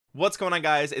What's going on,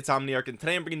 guys? It's Omniarch, and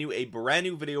today I'm bringing you a brand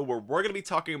new video where we're going to be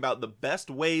talking about the best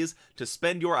ways to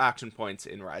spend your action points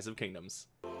in Rise of Kingdoms.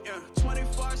 Yeah,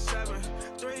 24/7,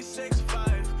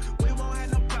 365. We won't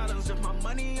have no problems if my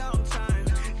money on time.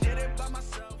 Did it by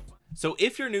myself. So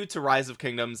if you're new to Rise of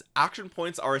Kingdoms, action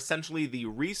points are essentially the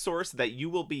resource that you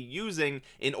will be using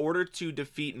in order to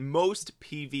defeat most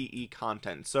PvE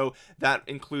content. So that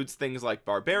includes things like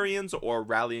barbarians or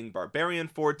rallying barbarian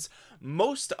forts.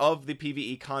 Most of the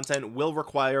PvE content will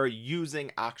require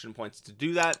using action points to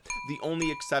do that. The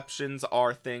only exceptions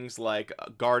are things like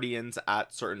guardians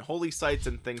at certain holy sites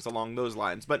and things along those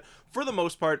lines. But for the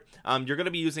most part, you're going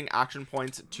to be using action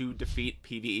points to defeat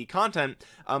PvE content.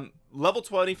 Level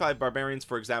 25 barbarians,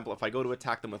 for example, if I go to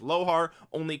attack them with Lohar,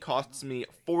 only costs me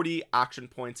 40 action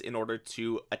points in order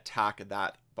to attack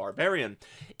that barbarian.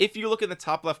 If you look in the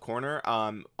top left corner,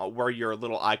 where your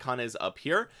little icon is up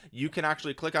here, you can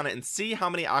actually click on it and see how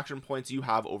many action points you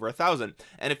have over 1,000.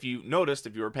 And if you noticed,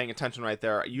 if you were paying attention right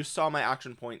there, you saw my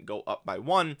action point go up by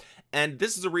 1. And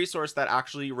this is a resource that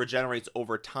actually regenerates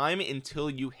over time until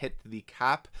you hit the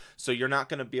cap. So you're not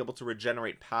going to be able to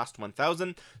regenerate past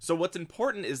 1,000. So what's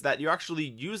important is that you're actually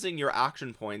using your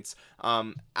action points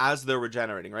as they're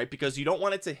regenerating, right? Because you don't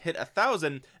want it to hit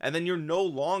 1,000 and then you're no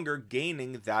longer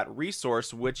gaining that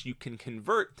resource, which you can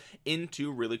convert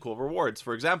into really cool rewards.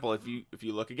 For example, if you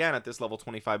look again at this level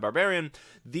 25 barbarian,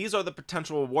 these are the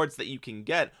potential rewards that you can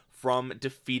get from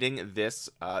defeating this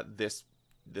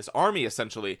army,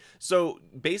 essentially. So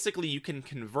basically you can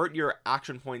convert your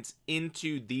action points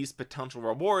into these potential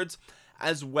rewards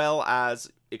as well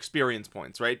as experience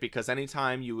points, right? Because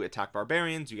anytime you attack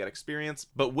barbarians, you get experience.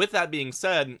 But with that being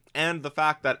said, and the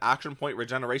fact that action point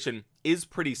regeneration is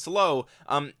pretty slow,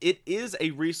 it is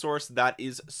a resource that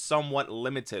is somewhat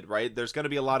limited, right? There's going to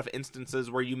be a lot of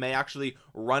instances where you may actually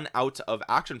run out of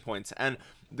action points, and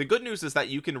the good news is that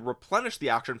you can replenish the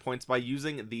action points by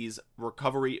using these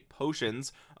recovery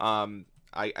potions.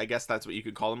 I guess that's what you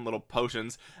could call them, little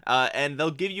potions, and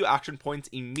they'll give you action points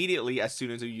immediately as soon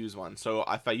as you use one. So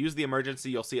if I use the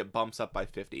emergency, you'll see it bumps up by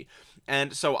 50.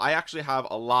 And so I actually have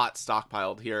a lot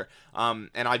stockpiled here, and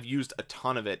I've used a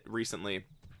ton of it recently.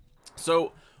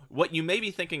 So what you may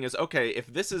be thinking is, okay,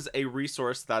 if this is a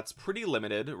resource that's pretty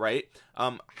limited, right,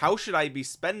 how should I be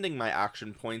spending my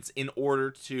action points in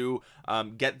order to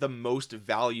get the most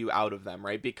value out of them,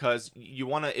 right? Because you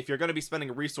want to, if you're going to be spending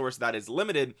a resource that is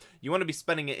limited, you want to be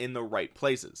spending it in the right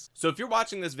places. So if you're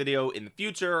watching this video in the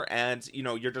future and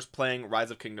you're just playing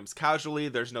Rise of Kingdoms casually,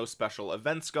 there's no special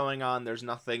events going on, there's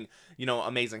nothing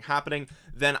amazing happening,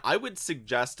 then I would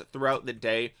suggest throughout the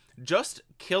day just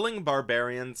killing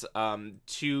barbarians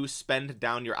to spend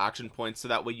down your action points, so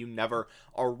that way you never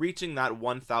are reaching that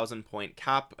 1,000 point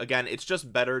cap. Again, it's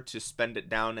just better to spend it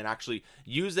down and actually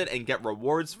use it and get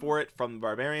rewards for it from the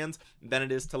barbarians than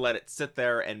it is to let it sit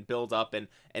there and build up and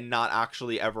not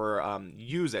actually ever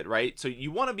use it, right? So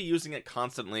you want to be using it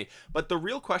constantly, but the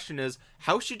real question is,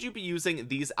 how should you be using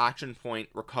these action point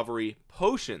recovery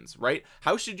potions, right?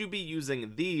 How should you be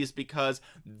using these? Because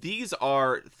these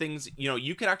are things,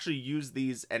 you can actually use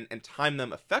these and time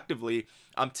them effectively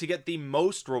to get the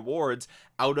most rewards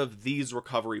out of these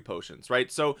recovery potions,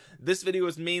 right? So this video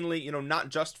is mainly not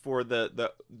just for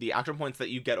the action points that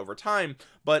you get over time,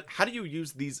 but how do you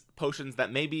use these potions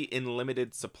that may be in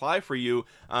limited supply for you,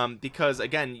 because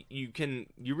again, you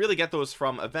really get those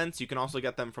from events. You can also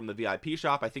get them from the VIP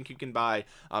shop. I think you can buy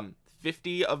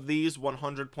 50 of these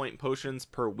 100 point potions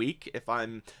per week, if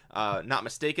I'm not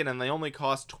mistaken, and they only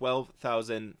cost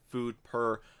 12,000 food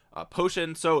per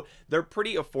potion, so they're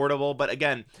pretty affordable. But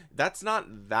again, that's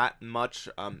not that much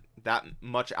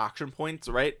action points,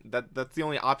 right? That's the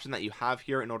only option that you have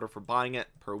here in order for buying it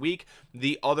per week.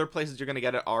 The other places you're gonna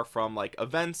get it are from like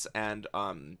events, and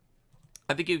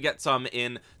I think you get some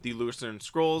in the Lucerne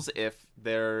Scrolls if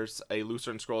there's a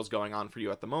Lucerne Scrolls going on for you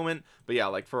at the moment. But yeah,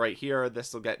 like for right here,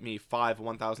 this will get me 5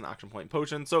 1,000 action point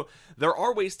potions. So there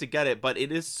are ways to get it, but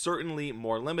it is certainly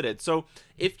more limited. So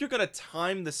if you're going to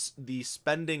time the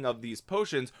spending of these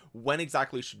potions, when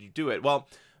exactly should you do it? Well,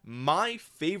 my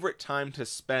favorite time to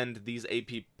spend these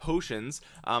AP potions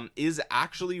is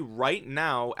actually right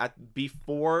now,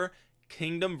 before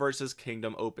Kingdom versus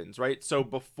Kingdom opens, right? So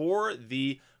before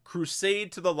the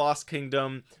Crusade to the Lost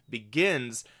Kingdom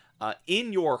begins,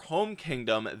 in your home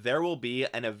kingdom there will be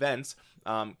an event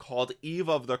called Eve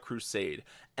of the Crusade,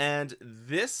 and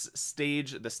this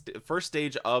stage, the first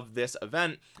stage of this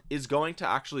event, is going to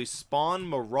actually spawn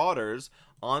marauders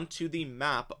onto the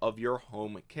map of your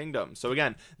home kingdom. So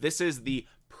again, this is the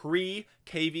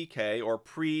pre-KVK or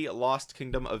pre-Lost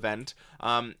Kingdom event.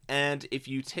 And if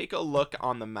you take a look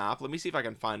on the map, let me see if I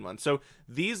can find one. So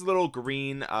these little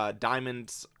green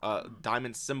diamond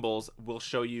symbols will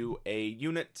show you a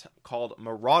unit called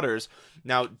Marauders.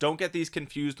 Now, don't get these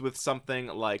confused with something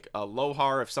like a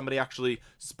Lohar. If somebody actually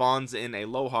spawns in a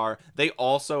Lohar, they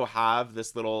also have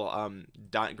this little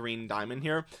green diamond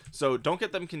here. So don't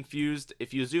get them confused.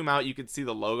 If you zoom out, you can see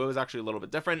the logo is actually a little bit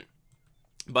different.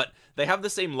 But they have the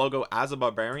same logo as a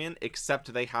barbarian,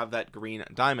 except they have that green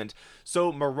diamond.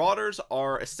 So Marauders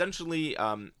are essentially,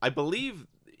 I believe,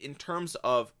 in terms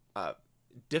of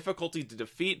difficulty to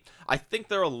defeat, I think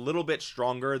they're a little bit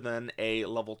stronger than a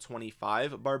level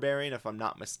 25 barbarian, if I'm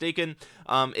not mistaken.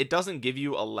 It doesn't give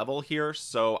you a level here,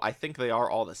 so I think they are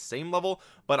all the same level,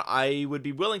 but I would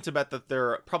be willing to bet that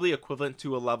they're probably equivalent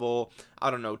to a level, I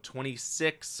don't know,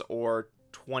 26 or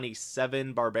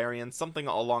 27 barbarians, something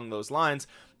along those lines.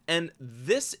 And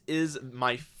this is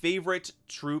my favorite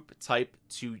troop type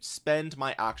to spend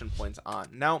my action points on.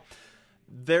 Now,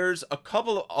 there's a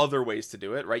couple of other ways to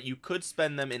do it, right? You could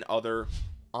spend them in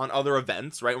on other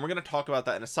events, right? And we're going to talk about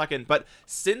that in a second. But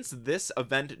since this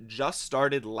event just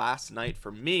started last night for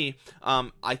me,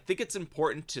 I think it's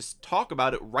important to talk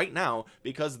about it right now,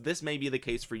 because this may be the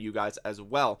case for you guys as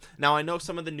well. Now, I know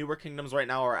some of the newer kingdoms right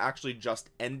now are actually just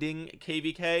ending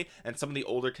KVK, and some of the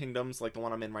older kingdoms, like the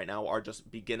one I'm in right now, are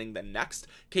just beginning the next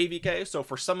KVK. So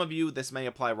for some of you, this may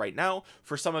apply right now.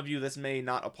 For some of you, this may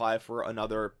not apply for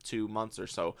another 2 months or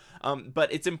so.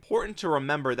 But it's important to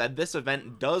remember that this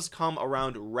event does come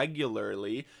around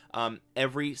regularly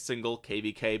every single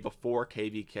KVK before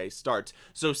KVK starts.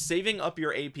 So saving up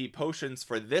your AP potions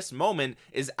for this moment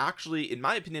is actually, in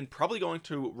my opinion, probably going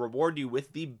to reward you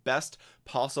with the best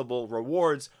possible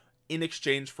rewards in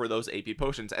exchange for those AP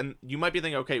potions. And you might be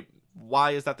thinking, okay,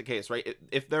 why is that the case, right?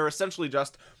 If they're essentially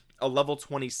just a level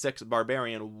 26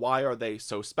 barbarian, why are they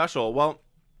so special? Well,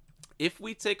 if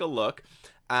we take a look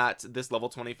at this level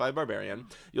 25 barbarian,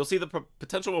 you'll see the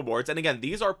potential rewards. And again,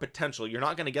 these are potential. You're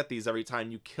not going to get these every time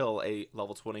you kill a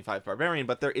level 25 barbarian,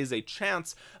 but there is a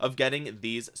chance of getting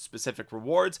these specific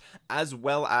rewards, as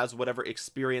well as whatever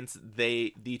experience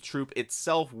the troop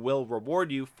itself will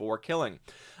reward you for killing.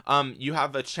 You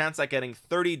have a chance at getting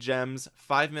 30 gems,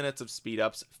 5 minutes of speed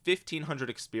ups, 1500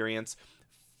 experience,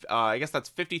 I guess that's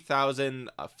 50,000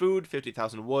 food,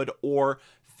 50,000 wood, or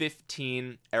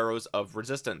 15 arrows of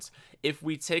resistance. If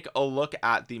we take a look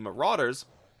at the Marauders,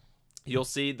 you'll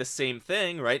see the same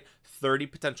thing, right? 30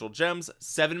 potential gems,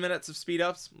 7 minutes of speed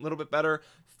ups, a little bit better,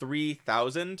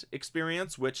 3,000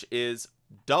 experience, which is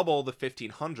double the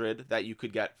 1,500 that you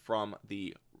could get from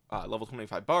the level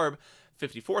 25 barb,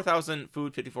 54,000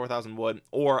 food, 54,000 wood,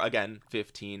 or again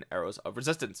 15 arrows of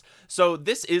resistance. So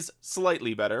this is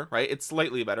slightly better, right? It's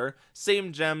slightly better,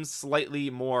 same gems,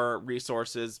 slightly more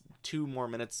resources, 2 more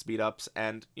minutes speed ups,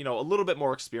 and you know, a little bit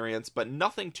more experience, but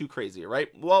nothing too crazy, right?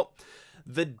 Well,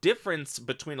 the difference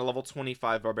between a level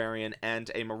 25 barbarian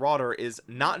and a marauder is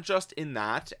not just in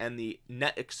that and the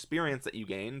net experience that you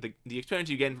gain. The experience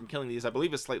you gain from killing these, I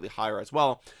believe, is slightly higher as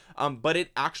well, but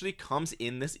it actually comes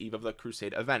in this Eve of the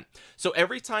Crusade event. So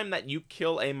every time that you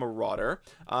kill a marauder,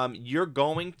 you're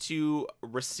going to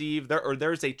receive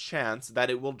there's a chance that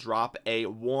it will drop a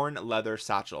worn leather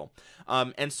satchel.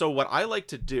 And so what I like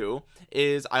to do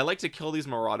is I like to kill these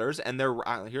marauders, and they're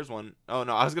here's one. Oh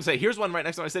no, I was gonna say here's one right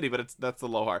next to my city, but that's the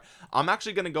Lohar. I'm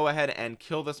actually gonna go ahead and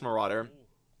kill this marauder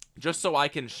just so I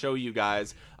can show you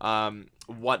guys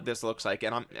what this looks like.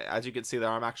 And as you can see there,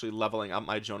 I'm actually leveling up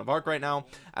my Joan of Arc right now,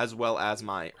 as well as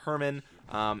my Herman,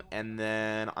 and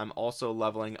then I'm also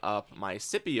leveling up my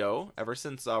Scipio. Ever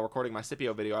since recording my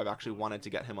Scipio video, I've actually wanted to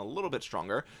get him a little bit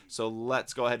stronger, so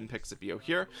let's go ahead and pick Scipio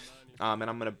here. And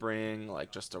I'm gonna bring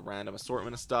like just a random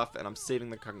assortment of stuff, and I'm saving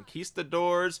the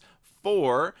conquistadors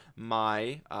for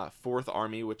my 4th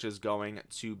army, which is going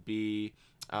to be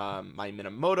my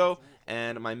Minamoto.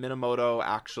 And my Minamoto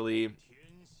actually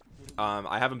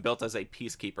I haven't built as a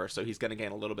peacekeeper, so he's going to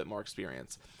gain a little bit more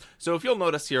experience. So if you'll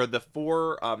notice here, the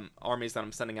 4 armies that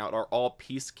I'm sending out are all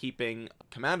peacekeeping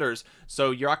commanders.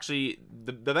 So you're actually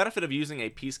the benefit of using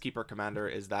a peacekeeper commander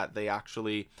is that they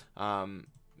actually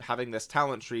having this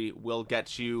talent tree will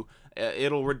get you,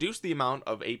 it'll reduce the amount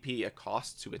of AP it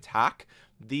costs to attack,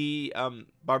 the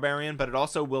barbarian, but it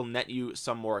also will net you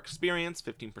some more experience,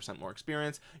 15% more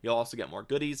experience. You'll also get more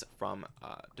goodies from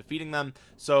defeating them.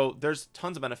 So there's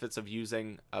tons of benefits of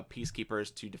using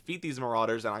peacekeepers to defeat these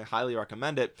marauders, and I highly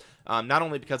recommend it, not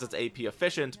only because it's AP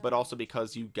efficient, but also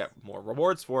because you get more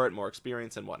rewards for it, more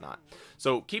experience and whatnot.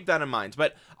 So keep that in mind.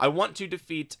 But I want to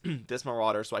defeat this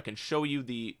marauder so I can show you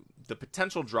the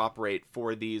potential drop rate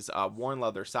for these worn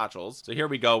leather satchels. So here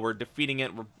we go, we're defeating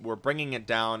it, we're bringing it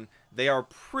down. They are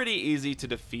pretty easy to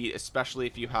defeat, especially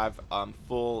if you have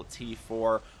full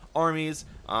T4 armies,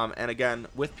 and again,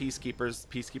 with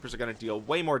peacekeepers are going to deal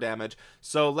way more damage.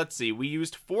 So let's see, we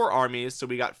used 4 armies, so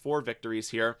we got 4 victories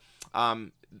here.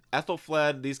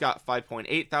 Ethelfled, these got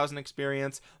 5.8 thousand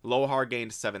experience. Lohar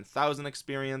gained 7,000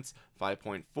 experience.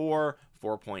 5.4,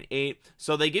 4.8.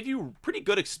 So they give you pretty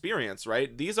good experience,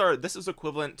 right? This is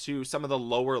equivalent to some of the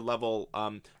lower level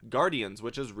guardians,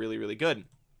 which is really, really good.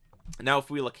 Now if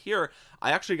we look here,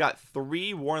 I actually got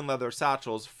 3 worn leather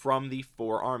satchels from the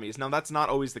 4 armies. Now that's not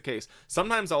always the case.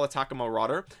 Sometimes I'll attack a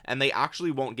marauder and they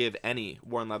actually won't give any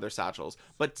worn leather satchels,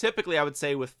 but typically I would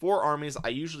say with 4 armies I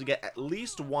usually get at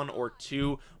least 1 or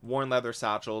 2 worn leather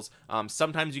satchels.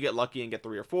 Sometimes you get lucky and get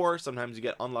 3 or 4, sometimes you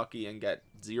get unlucky and get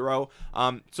 0.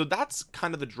 So that's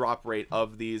kind of the drop rate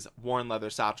of these worn leather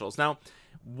satchels. Now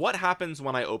what happens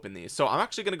when I open these? So I'm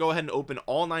actually going to go ahead and open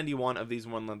all 91 of these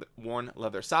worn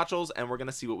leather satchels, and we're going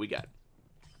to see what we get.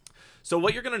 So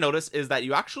what you're going to notice is that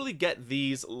you actually get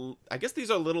these, I guess these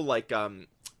are little like I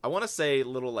want to say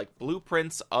little like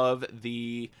blueprints of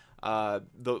the 8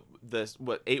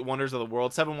 wonders of the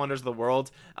world, 7 wonders of the world.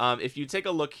 If you take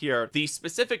a look here, the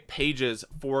specific pages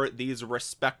for these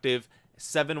respective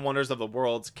 7 wonders of the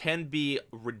world can be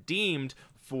redeemed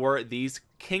for these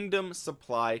kingdom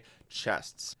supply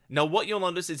chests. Now what you'll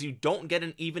notice is you don't get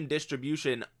an even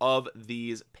distribution of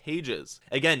these pages.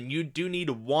 Again, you do need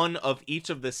 1 of each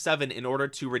of the 7 in order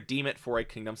to redeem it for a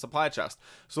kingdom supply chest.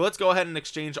 So let's go ahead and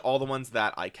exchange all the ones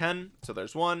that I can. So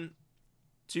there's 1,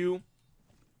 2,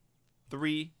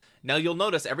 3. Now you'll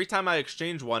notice every time I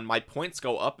exchange one, my points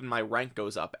go up and my rank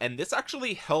goes up, and this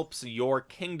actually helps your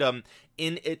kingdom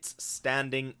in its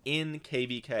standing in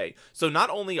KVK. So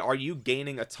not only are you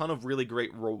gaining a ton of really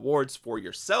great rewards for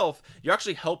yourself, you're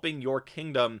actually helping your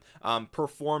kingdom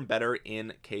perform better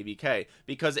in KVK,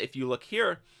 because if you look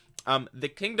here, the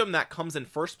kingdom that comes in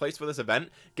first place for this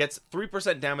event gets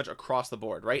 3% damage across the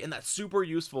board, right? And that's super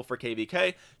useful for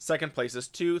KVK. Second place is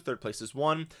 2, third place is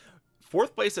 1.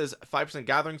 Fourth place is 5%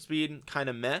 gathering speed, kind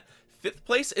of meh. Fifth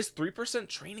place is 3%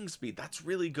 training speed. That's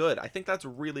really good. I think that's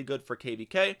really good for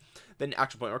KVK. Then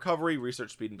action point recovery,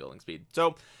 research speed, and building speed.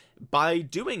 So by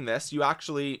doing this, you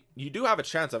do have a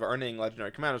chance of earning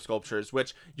legendary commander sculptures,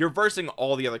 which you're versing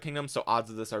all the other kingdoms, so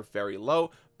odds of this are very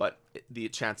low, but the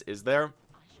chance is there.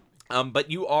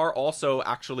 But you are also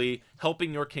actually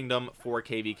helping your kingdom for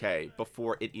KVK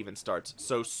before it even starts.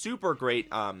 So super great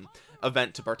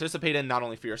event to participate in, not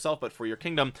only for yourself but for your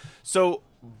kingdom. So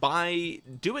by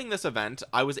doing this event,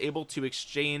 I was able to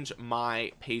exchange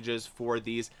my pages for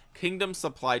these kingdom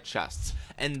supply chests,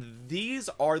 and these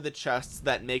are the chests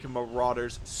that make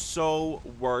marauders so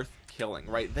worth killing,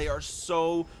 right? They are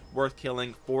so worth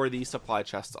killing for these supply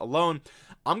chests alone.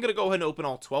 I'm gonna go ahead and open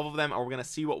all 12 of them, and we're gonna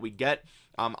see what we get.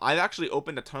 I've actually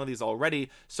opened a ton of these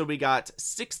already, so we got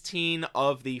 16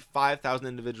 of the 5,000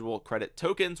 individual credit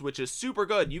tokens, which is super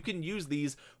good. You can use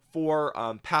these for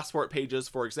passport pages,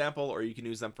 for example, or you can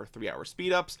use them for 3-hour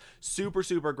speed ups.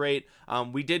 Super great.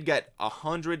 We did get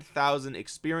 100,000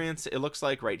 experience, it looks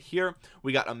like right here.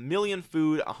 We got 1,000,000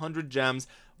 food, 100 gems,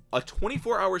 a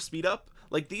 24-hour speed up.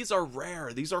 Like, these are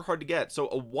rare, these are hard to get, so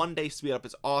a 1-day speed up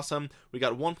is awesome. We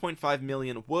got 1.5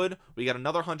 million wood, we got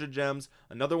another 100 gems,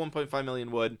 another 1.5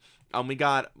 million wood. We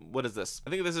got, what is this? I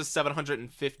think this is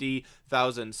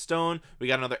 750,000 stone. We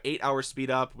got another 8-hour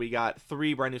speed up. We got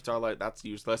 3 brand new starlight, that's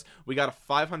useless. We got a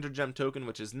 500 gem token,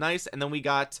 which is nice, and then we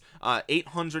got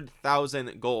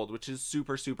 800,000 gold, which is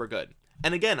super good.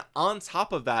 And again, on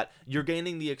top of that, you're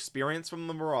gaining the experience from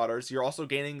the marauders. You're also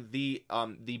gaining the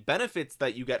benefits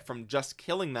that you get from just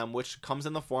killing them, which comes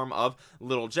in the form of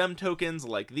little gem tokens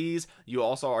like these. You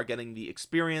also are getting the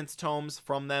experience tomes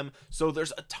from them. So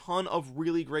there's a ton of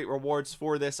really great rewards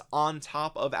for this, on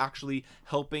top of actually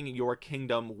helping your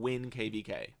kingdom win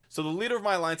KVK. So the leader of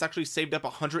my alliance actually saved up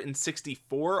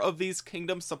 164 of these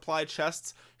kingdom supply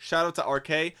chests. Shout out to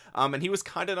RK. And he was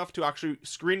kind enough to actually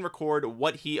screen record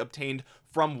what he obtained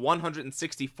from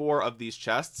 164 of these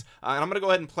chests. And I'm going to go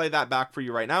ahead and play that back for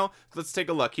you right now. So let's take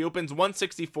a look. He opens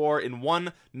 164 in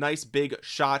one nice big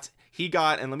shot. He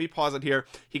got, and let me pause it here,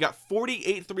 he got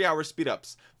 48 3-hour speed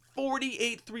ups.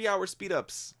 48 3-hour speed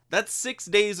ups. That's 6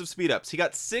 days of speed ups. He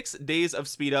got 6 days of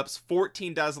speed ups,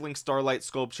 14 dazzling starlight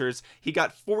sculptures. He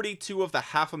got 42 of the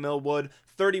 500,000 wood,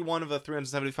 31 of the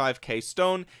 375k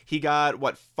stone. He got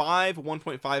what,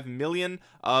 1.5 million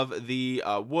of the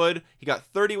wood. He got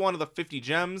 31 of the 50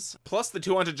 gems plus the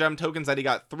 200 gem tokens that he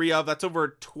got 3 of. That's over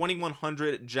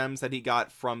 2100 gems that he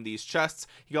got from these chests.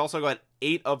 He also got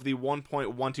 8 of the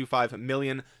 1.125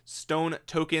 million stone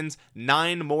tokens,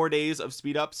 9 more days of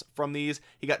speed ups from these.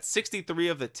 He got 63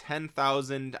 of the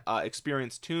 10,000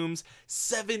 experience tombs,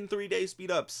 7 3-day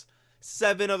speed ups.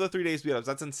 7 of the 3-day speed ups.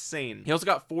 That's insane. He also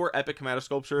got 4 epic commander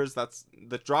sculptures. That's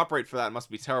the drop rate for that must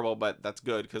be terrible, but that's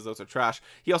good because those are trash.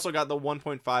 He also got the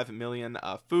 1.5 million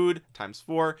food times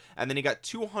 4, and then he got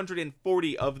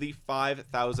 240 of the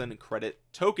 5,000 credit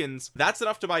tokens. That's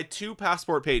enough to buy 2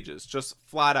 passport pages, just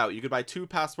flat out. You could buy 2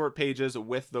 passport pages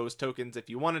with those tokens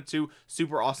if you wanted to.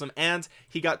 Super awesome. And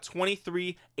he got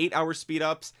 23 8-hour speed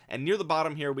ups, and near the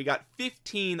bottom here we got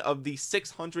 15 of the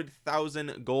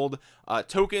 600,000 gold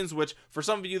tokens, which for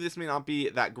some of you this may not be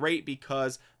that great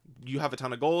because you have a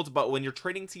ton of gold, but when you're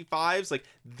trading T5s, like,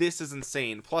 this is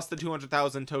insane. Plus the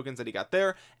 200,000 tokens that he got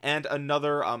there, and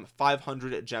another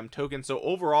 500 gem tokens. So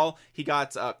overall he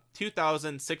got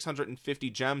 2,650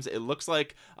 gems, it looks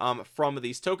like, from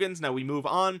these tokens. Now we move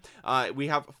on. We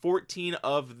have 14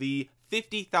 of the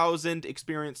 50,000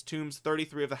 experience tombs,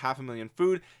 33 of the 500,000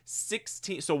 food,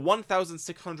 16, so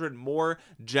 1,600 more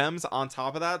gems on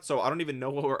top of that. So I don't even know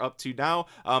what we're up to now,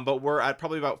 but we're at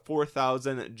probably about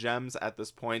 4,000 gems at this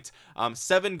point.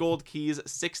 7 gold keys,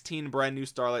 16 brand new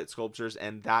starlight sculptures,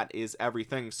 and that is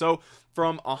everything. So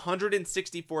from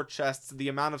 164 chests, the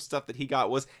amount of stuff that he got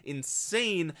was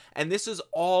insane, and this is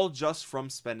all just from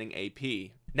spending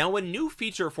AP. Now, a new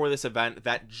feature for this event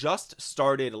that just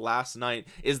started last night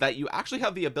is that you actually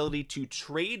have the ability to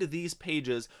trade these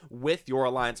pages with your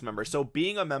alliance members. So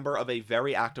being a member of a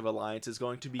very active alliance is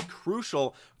going to be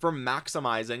crucial for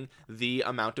maximizing the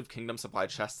amount of kingdom supply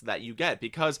chests that you get,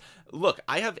 because look,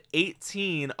 I have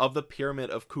 18 of the Pyramid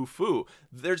of Khufu.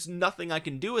 There's nothing I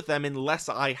can do with them unless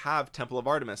I have Temple of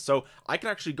Artemis. So I can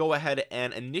actually go ahead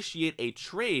and initiate a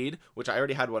trade, which I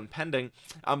already had one pending,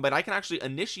 but I can actually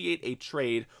initiate a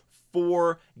trade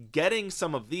for getting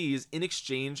some of these in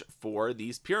exchange for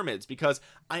these pyramids, because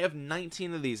I have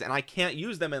 19 of these and I can't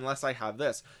use them unless I have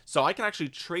this. So I can actually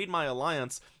trade my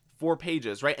alliance for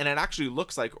pages, right? And it actually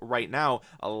looks like right now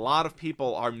a lot of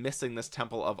people are missing this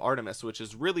Temple of Artemis, which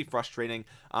is really frustrating,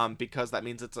 because that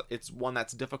means it's one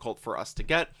that's difficult for us to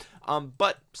get,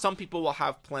 but some people will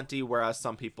have plenty whereas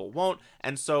some people won't,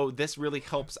 and so this really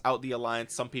helps out the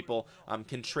alliance. Some people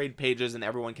can trade pages and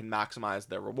everyone can maximize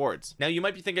their rewards. Now you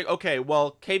might be thinking, okay,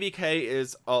 well, KVK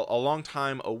is a long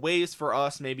time a ways for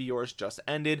us, maybe yours just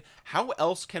ended. How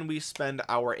else can we spend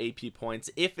our AP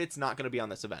points if it's not going to be on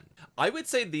this event? I would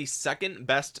say the second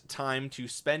best time to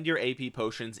spend your AP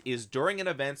potions is during an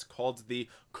event called the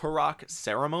Karak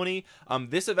ceremony.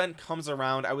 This event comes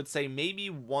around, I would say, maybe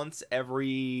once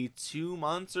every 2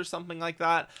 months or something like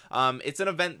that. It's an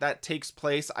event that takes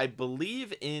place, I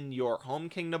believe, in your home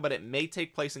kingdom, but it may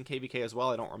take place in KVK as well,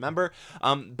 I don't remember.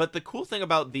 But the cool thing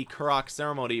about the Karak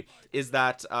ceremony is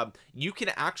that you can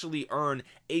actually earn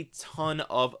a ton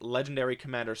of legendary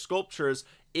commander sculptures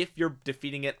if you're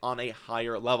defeating it on a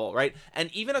higher level, right?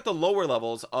 And even at the lower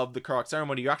levels of the Karak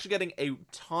ceremony, you're actually getting a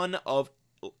ton of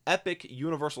epic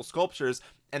universal sculptures,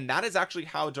 and that is actually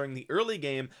how during the early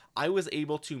game I was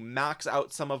able to max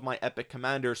out some of my epic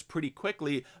commanders pretty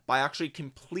quickly by actually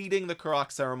completing the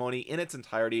Karak ceremony in its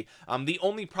entirety. The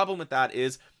only problem with that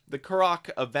is the Karak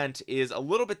event is a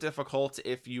little bit difficult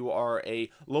if you are a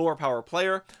lower power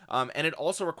player, and it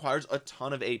also requires a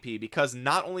ton of AP, because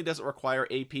not only does it require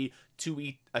AP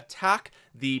to attack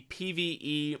the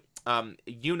PvE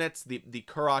units, the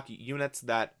Karak units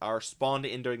that are spawned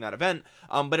in during that event,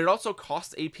 but it also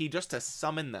costs AP just to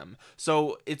summon them.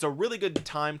 So it's a really good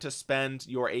time to spend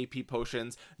your AP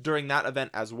potions during that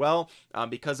event as well,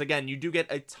 because again, you do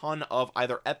get a ton of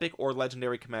either epic or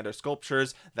legendary commander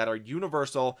sculptures that are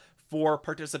universal for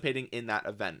participating in that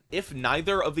event. If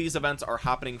neither of these events are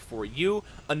happening for you,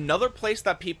 another place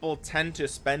that people tend to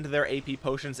spend their AP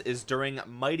potions is during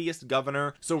Mightiest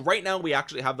Governor. So right now we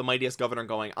actually have the Mightiest Governor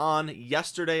going on.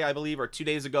 Yesterday, I believe, or 2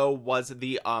 days ago, was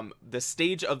the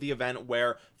stage of the event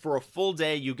where for a full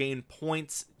day you gain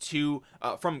points to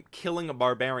from killing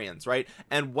barbarians, right?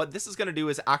 And what this is going to do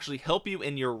is actually help you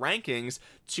in your rankings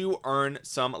to earn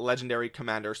some legendary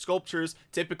commander sculptures.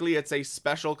 Typically it's a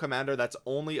special commander that's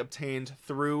only obtained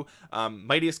through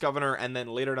Mightiest Governor and then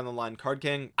later down the line Card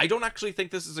King. I don't actually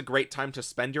think this is a great time to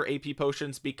spend your AP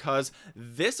potions, because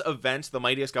this event, the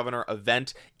Mightiest Governor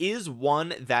event, is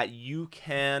one that you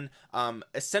can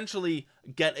essentially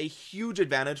get a huge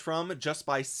advantage from just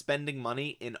by spending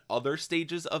money in other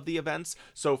stages of the events.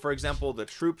 So for example, the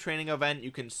troop training event,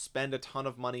 you can spend a ton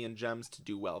of money in gems to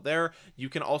do well there. You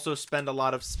can also spend a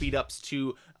lot of speed ups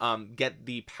to get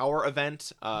the power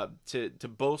event to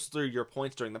bolster your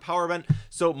points during the power event.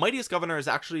 So Mightiest Governor is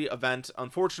actually an event,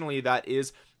 unfortunately, that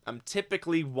is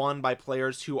typically won by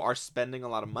players who are spending a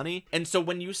lot of money. And so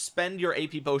when you spend your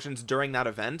AP potions during that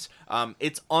event,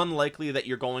 it's unlikely that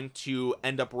you're going to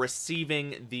end up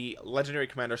receiving the legendary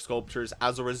commander sculptures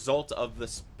as a result of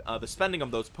the spending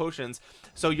of those potions.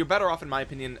 So you're better off, in my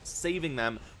opinion, saving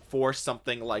them for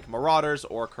something like Marauders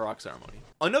or Karak Ceremony.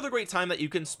 Another great time that you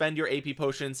can spend your AP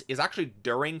potions is actually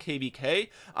during KVK.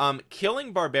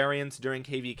 Killing barbarians during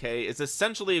KVK is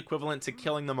essentially equivalent to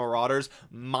killing the Marauders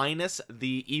minus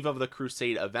the Eve of the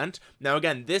Crusade event. Now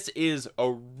again, this is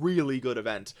a really good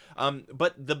event,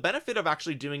 but the benefit of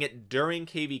actually doing it during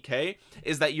KVK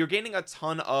is that you're gaining a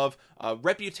ton of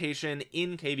reputation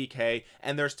in KVK,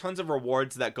 and there's tons of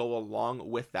rewards that go along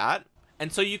with that.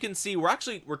 And so you can see we're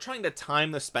trying to time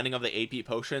the spending of the AP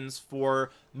potions for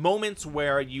moments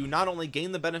where you not only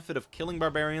gain the benefit of killing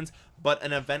barbarians, but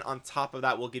an event on top of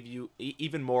that will give you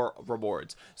even more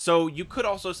rewards. So you could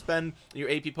also spend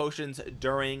your AP potions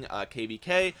during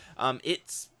KVK.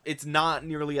 It's not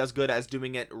nearly as good as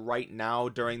doing it right now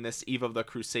during this Eve of the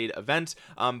Crusade event,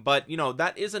 but you know,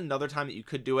 that is another time that you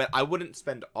could do it. I wouldn't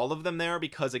spend all of them there,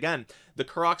 because again, the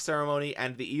Karak Ceremony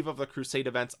and the Eve of the Crusade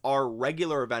events are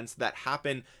regular events that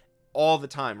happen all the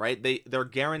time, right? They're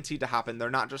guaranteed to happen. They're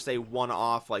not just a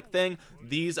one-off like thing.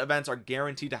 These events are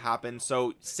guaranteed to happen,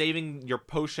 so saving your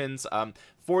potions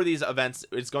for these events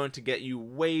is going to get you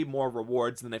way more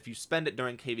rewards than if you spend it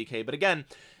during KVK. But again,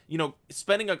 you know,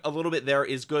 spending a little bit there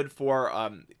is good for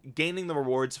gaining the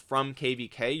rewards from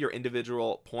KVK, your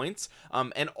individual points,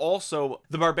 and also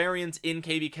the barbarians in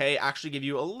KVK actually give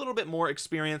you a little bit more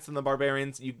experience than the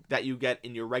barbarians that you get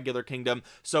in your regular kingdom.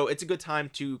 So it's a good time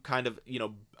to kind of, you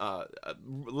know,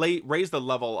 raise the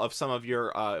level of some of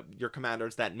your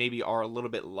commanders that maybe are a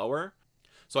little bit lower.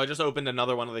 So I just opened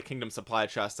another one of the kingdom supply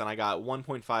chests, and I got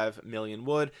 1.5 million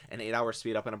wood and 8 hours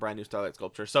speed up and a brand new starlight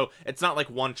sculpture. So it's not like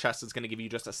one chest is going to give you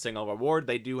just a single reward.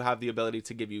 They do have the ability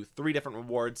to give you 3 different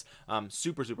rewards.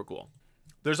 Super cool.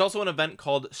 There's also an event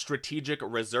called Strategic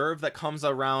Reserve that comes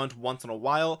around once in a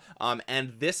while,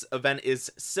 and this event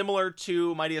is similar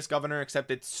to Mightiest Governor,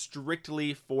 except it's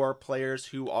strictly for players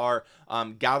who are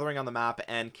gathering on the map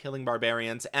and killing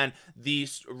barbarians. And the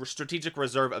Strategic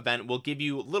Reserve event will give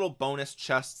you little bonus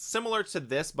chests similar to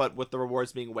this, but with the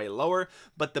rewards being way lower.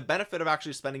 But the benefit of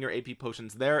actually spending your AP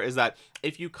potions there is that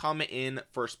if you come in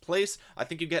first place, I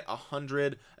think you get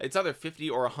 100, it's either 50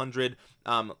 or 100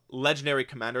 legendary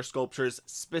commander sculptures,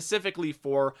 specifically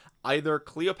for either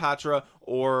Cleopatra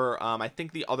or I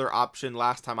think the other option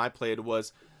last time I played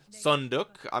was Sunduk.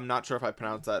 I'm not sure if I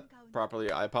pronounced that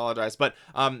properly, I apologize, but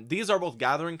these are both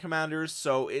gathering commanders.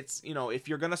 So it's, you know, if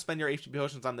you're gonna spend your HP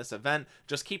potions on this event,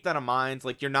 just keep that in mind.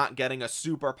 Like, you're not getting a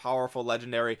super powerful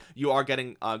legendary, you are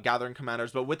getting gathering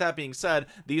commanders. But with that being said,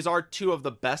 these are 2 of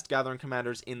the best gathering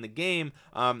commanders in the game.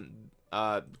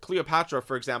 Cleopatra,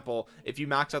 for example, if you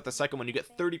max out the second one, you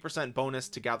get 30% bonus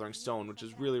to gathering stone, which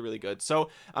is really good. So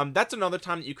that's another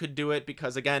time that you could do it,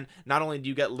 because again, not only do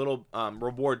you get little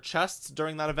reward chests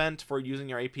during that event for using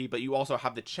your AP, but you also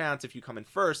have the chance, if you come in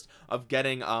first, of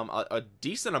getting a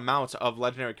decent amount of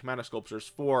legendary commander sculptures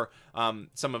for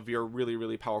some of your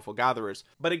really powerful gatherers.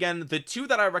 But again, the 2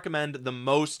 that I recommend the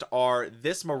most are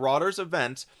this Marauders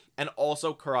event and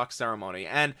also Karak Ceremony,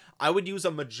 and I would use a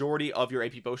majority of your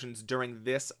AP potions during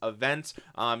this event.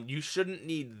 You shouldn't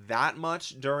need that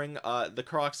much during the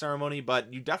Karak Ceremony,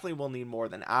 but you definitely will need more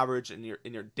than average in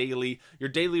your daily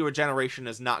regeneration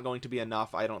is not going to be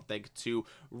enough, I don't think, to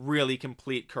really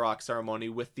complete Karak Ceremony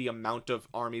with the amount of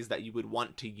armies that you would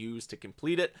want to use to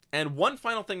complete it. And one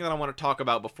final thing that I want to talk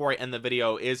about before I end the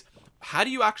video is, how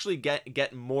do you actually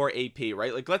get more AP,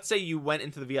 right? Like, let's say you went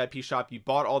into the VIP shop, you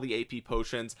bought all the AP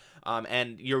potions,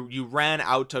 and you ran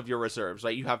out of your reserves,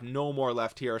 right? You have no more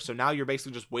left here, so now you're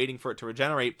basically just waiting for it to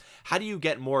regenerate. How do you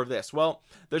get more of this? Well,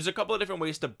 there's a couple of different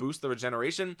ways to boost the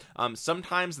regeneration.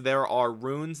 Sometimes there are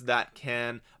runes that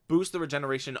can boost the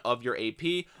regeneration of your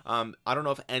AP. I don't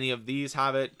know if any of these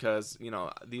have it, because you know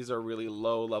these are really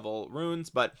low level runes,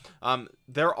 but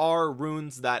there are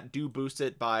runes that do boost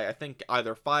it by I think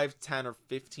either 5, 10 or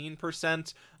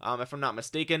 15%, if I'm not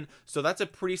mistaken. So that's a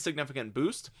pretty significant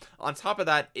boost. On top of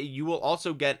that, you will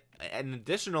also get an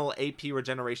additional AP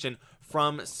regeneration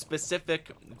from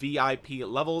specific VIP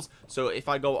levels. So if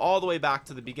I go all the way back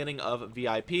to the beginning of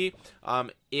VIP,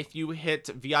 if you hit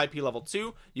VIP level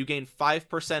 2, you gain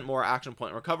 5% more action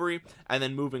point recovery, and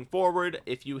then moving forward,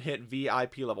 if you hit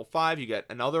VIP level 5, you get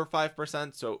another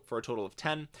 5%, so for a total of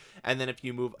 10. And then if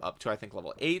you move up to I think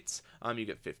level 8, you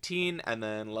get 15, and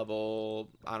then level,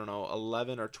 I don't know,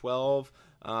 11 or 12,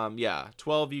 yeah,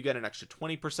 12, you get an extra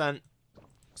 20%.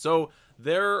 So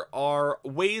there are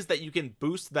ways that you can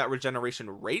boost that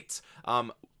regeneration rate,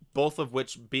 both of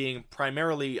which being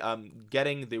primarily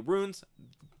getting the runes,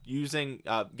 using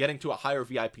getting to a higher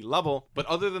VIP level. But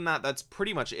other than that, that's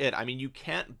pretty much it. I mean, you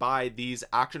can't buy these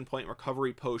action point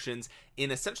recovery potions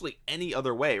in essentially any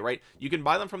other way, right? You can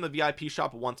buy them from the VIP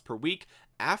shop once per week.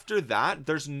 After that,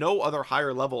 there's no other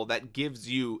higher level that gives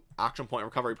you action point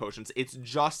recovery potions. It's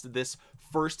just this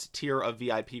first tier of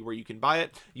VIP where you can buy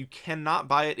it. You cannot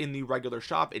buy it in the regular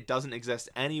shop. It doesn't exist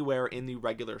anywhere in the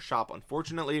regular shop,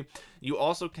 unfortunately. You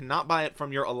also cannot buy it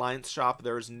from your alliance shop.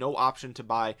 There is no option to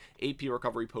buy AP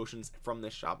recovery potions from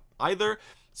this shop either.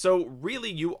 So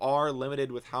really you are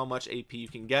limited with how much AP you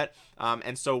can get,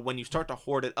 and so when you start to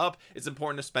hoard it up, it's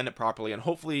important to spend it properly. And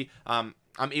hopefully I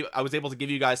was able to give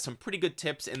you guys some pretty good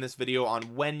tips in this video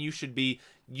on when you should be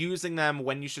using them,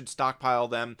 when you should stockpile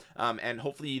them, and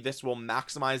hopefully this will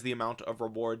maximize the amount of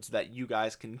rewards that you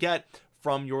guys can get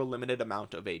from your limited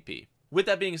amount of AP. With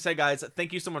that being said, guys,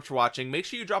 thank you so much for watching. Make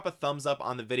sure you drop a thumbs up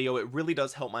on the video. It really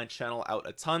does help my channel out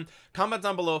a ton. Comment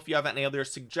down below if you have any other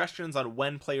suggestions on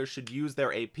when players should use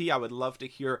their AP. I would love to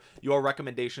hear your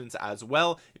recommendations as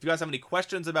well. If you guys have any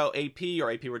questions about AP or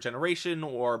AP regeneration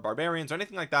or barbarians or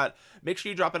anything like that, make sure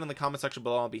you drop it in the comment section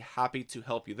below. I'll be happy to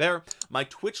help you there. My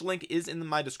Twitch link is in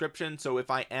my description, so if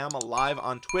I am live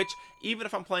on Twitch, even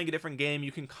if I'm playing a different game,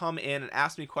 you can come in and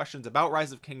ask me questions about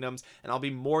Rise of Kingdoms, and I'll be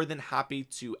more than happy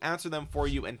to answer them for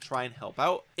you and try and help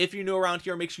out. If you're new around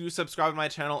here, make sure you subscribe to my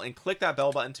channel and click that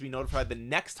bell button to be notified the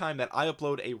next time that I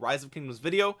upload a Rise of Kingdoms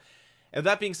video. And with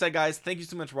that being said, guys, thank you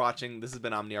so much for watching. This has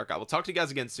been Omniarch. I will talk to you guys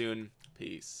again soon.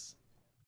 Peace.